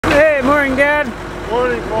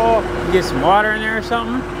Get some water in there or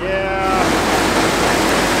something? Yeah. I'm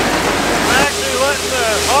actually letting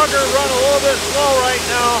the auger run a little bit slow right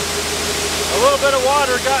now. A little bit of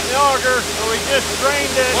water got in the auger, so we just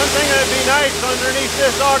drained it. One thing that'd be nice underneath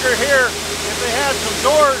this auger here, if they had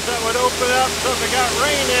some doors that would open up so if it got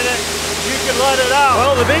rain in it, you could let it out.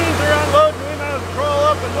 Well, the beans are unloading. We might as well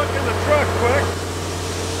crawl up and look in the truck quick.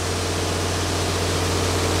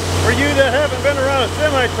 For you that haven't been around a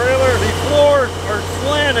semi-trailer, the floors are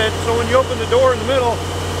slanted, so when you open the door in the middle,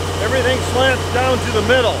 everything slants down to the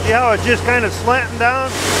middle. See how it's just kind of slanting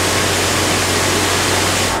down?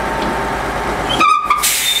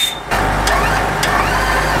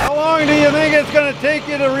 How long do you think it's going to take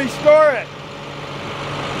you to restore it?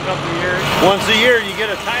 A couple of years. Once a year you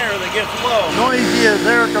get a tire that gets low. Noisy as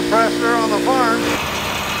air compressor on the farm.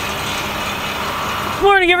 Good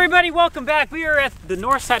morning, everybody. Welcome back. We are at the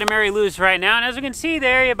north side of Mary Lou's right now, and as we can see, the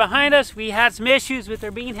area behind us, we had some issues with our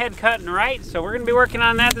bean head cutting right, so we're going to be working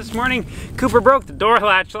on that this morning. Cooper broke the door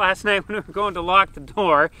latch last night when we were going to lock the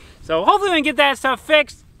door, so hopefully we can get that stuff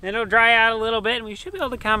fixed, then it'll dry out a little bit, and we should be able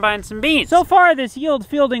to combine some beans. So far, this yield's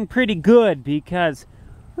fielding pretty good because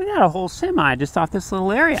we got a whole semi just off this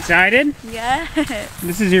little area. Excited? Yes.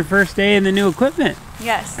 This is your first day in the new equipment.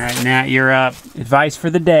 Yes. All right, Nat, you're up. Advice for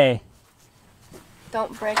the day.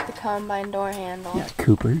 Don't break the combine door handle. Yeah,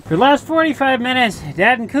 Cooper. For the last 45 minutes,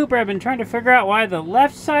 Dad and Cooper have been trying to figure out why the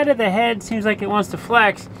left side of the head seems like it wants to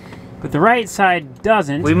flex, but the right side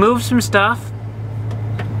doesn't. We moved some stuff,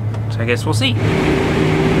 so I guess we'll see. Looks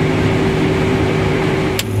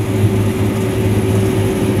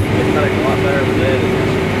like a lot better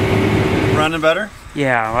today. Running better?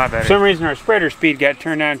 Yeah, a lot better. For some reason our spreader speed got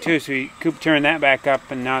turned down too, so Coop turned that back up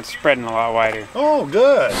and now it's spreading a lot wider. Oh,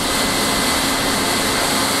 good.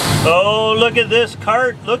 Oh, look at this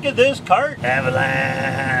cart. Look at this cart.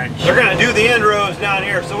 Avalanche. They're going to do the end rows down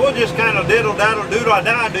here, so we'll just kind of diddle daddle doodle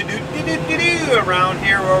da do do do do do do around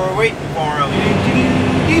here where we're waiting for them.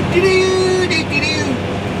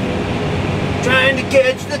 Trying to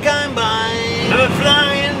catch the combine. I'm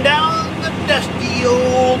flying down the dusty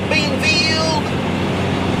old bean field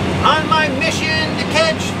on my mission to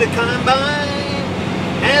catch the combine.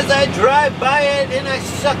 As I drive by it and I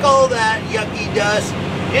suck all that yucky dust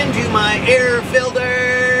into my air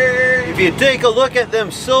filter. If you take a look at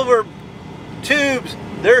them silver tubes,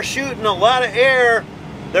 they're shooting a lot of air.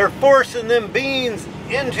 They're forcing them beans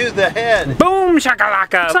into the head. Boom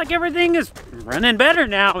shakalaka! Looks like everything is running better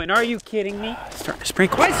now, and are you kidding me? It's starting to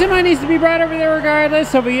sprinkle. My semi needs to be brought over there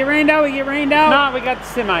regardless, so if we get rained out, we get rained out. No, we got the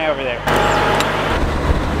semi over there.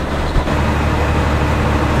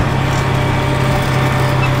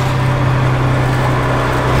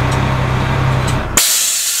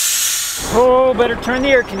 Oh, better turn the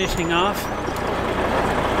air conditioning off.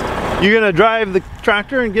 You're gonna drive the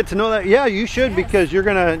tractor and get to know that? Yeah, you should, because you're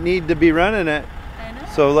gonna need to be running it. I know.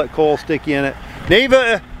 So let Cole stick you in it. Nave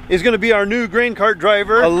is gonna be our new grain cart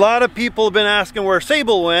driver. A lot of people have been asking where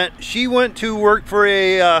Sable went. She went to work for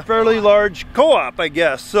a fairly large co-op, I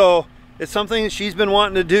guess. So it's something that she's been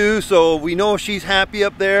wanting to do, so we know she's happy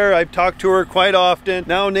up there. I've talked to her quite often.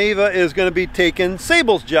 Now Nave is gonna be taking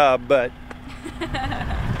Sable's job, but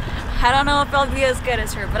I don't know if I'll be as good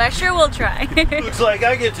as her, but I sure will try. looks like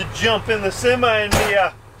I get to jump in the semi and be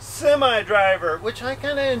a semi driver, which I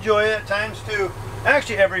kind of enjoy at times too.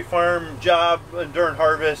 Actually, every farm job during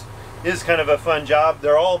harvest is kind of a fun job.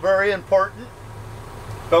 They're all very important,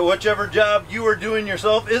 but whichever job you are doing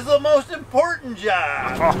yourself is the most important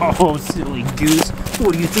job. Oh, silly goose.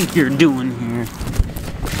 What do you think you're doing here?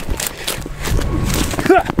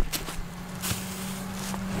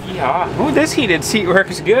 Yeah. Oh, this heated seat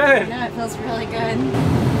works good. No, it feels really good.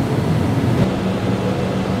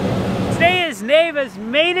 Today is Nave's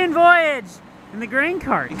maiden voyage in the grain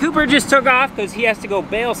cart. Cooper just took off because he has to go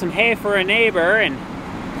bale some hay for a neighbor, and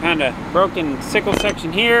kind of broken sickle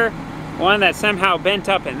section here, one that somehow bent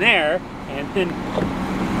up in there, and then we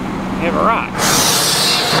have a rock.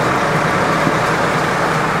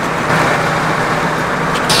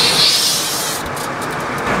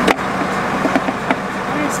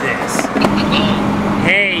 This.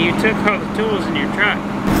 Hey, you took all the tools in your truck.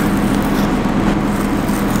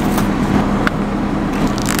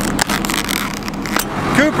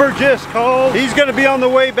 Cooper just called. He's going to be on the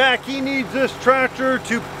way back. He needs this tractor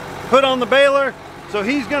to put on the baler, so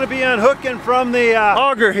he's going to be unhooking from the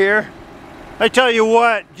auger here. I tell you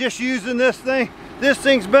what, just using this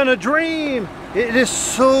thing's been a dream. It is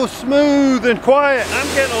so smooth and quiet. I'm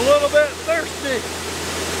getting a little bit thirsty.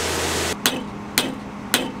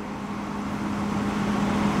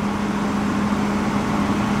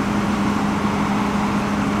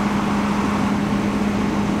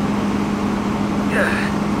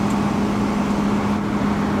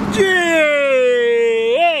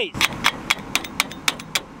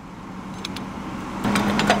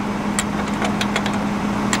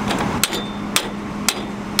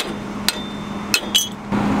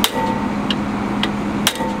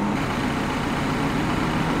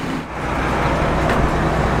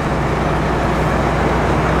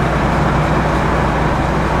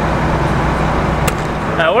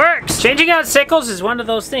 That works. Changing out sickles is one of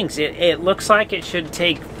those things. It looks like it should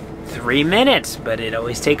take 3 minutes, but it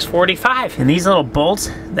always takes 45. And these little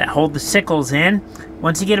bolts that hold the sickles in,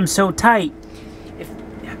 once you get them so tight, if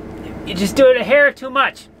you just do it a hair too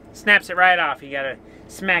much, snaps it right off. You gotta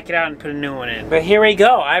smack it out and put a new one in. But here we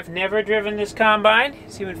go. I've never driven this combine.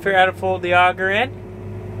 See if we can figure out how to fold the auger in.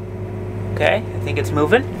 Okay, I think it's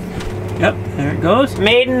moving. Yep, there it goes.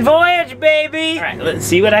 Maiden voyage, baby! All right, let's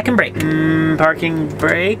see what I can brake. Parking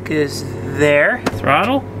brake is there.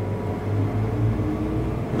 Throttle.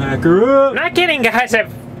 Back her up. I'm not kidding, guys.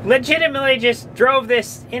 I've legitimately just drove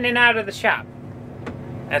this in and out of the shop.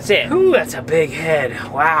 That's it. Ooh, that's a big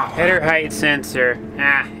head. Wow. Header height sensor.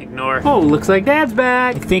 Ah, ignore. Oh, looks like Dad's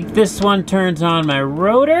back. I think this one turns on my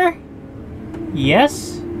rotor.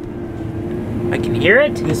 Yes. I can hear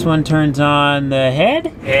it. This one turns on the head.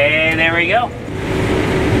 And there we go.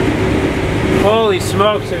 Holy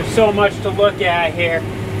smokes, there's so much to look at here.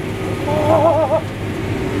 Oh.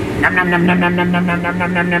 Nom nom nom nom nom nom nom nom nom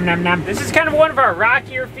nom nom nom nom nom. This is kind of one of our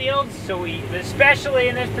rockier fields, so especially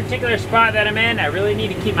in this particular spot that I'm in, I really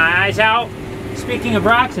need to keep my eyes out. Speaking of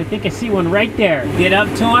rocks, I think I see one right there. Get up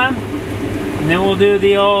to him, and then we'll do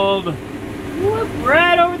the old whoop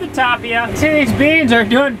right over the top of you. See, these beans are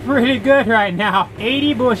doing pretty good right now.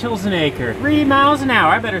 80 bushels an acre, 3 miles an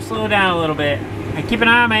hour. I better slow down a little bit. I keep an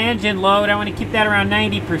eye on my engine load. I want to keep that around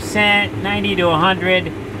 90%, 90 to 100.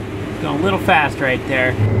 Going a little fast right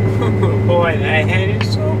there. Oh boy, that head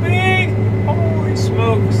is so big. Holy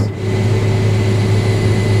smokes.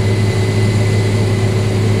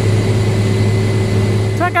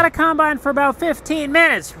 So I got a combine for about 15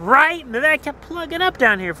 minutes, right? And then I kept plugging up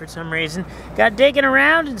down here for some reason. Got digging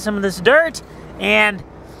around in some of this dirt, and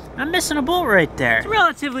I'm missing a bolt right there. It's a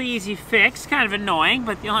relatively easy fix, kind of annoying,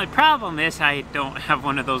 but the only problem is I don't have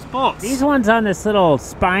one of those bolts. These ones on this little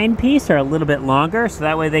spine piece are a little bit longer, so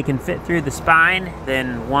that way they can fit through the spine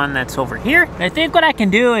than one that's over here. I think what I can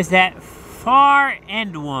do is that far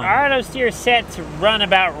end one. Our auto steer set to run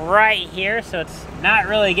about right here, so it's not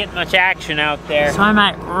really getting much action out there. So I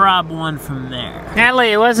might rob one from there.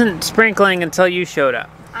 Natalie, it wasn't sprinkling until you showed up.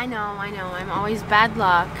 I know, I'm always bad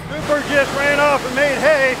luck. Cooper just ran off and made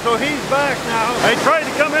hay, so he's back now. I tried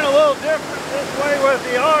to come in a little different this way with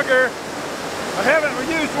the auger. I haven't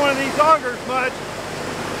used one of these augers much,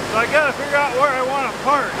 so I gotta figure out where I want to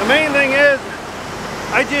park. The main thing is,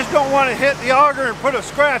 I just don't want to hit the auger and put a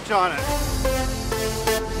scratch on it.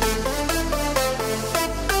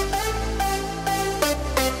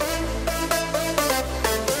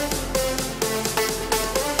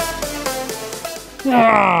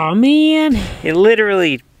 Oh man, it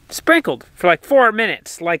literally sprinkled for like 4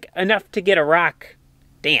 minutes, like enough to get a rock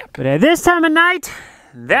damp. But at this time of night,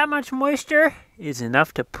 that much moisture is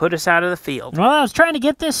enough to put us out of the field. While I was trying to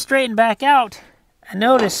get this straightened back out, I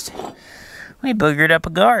noticed we boogered up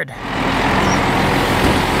a guard.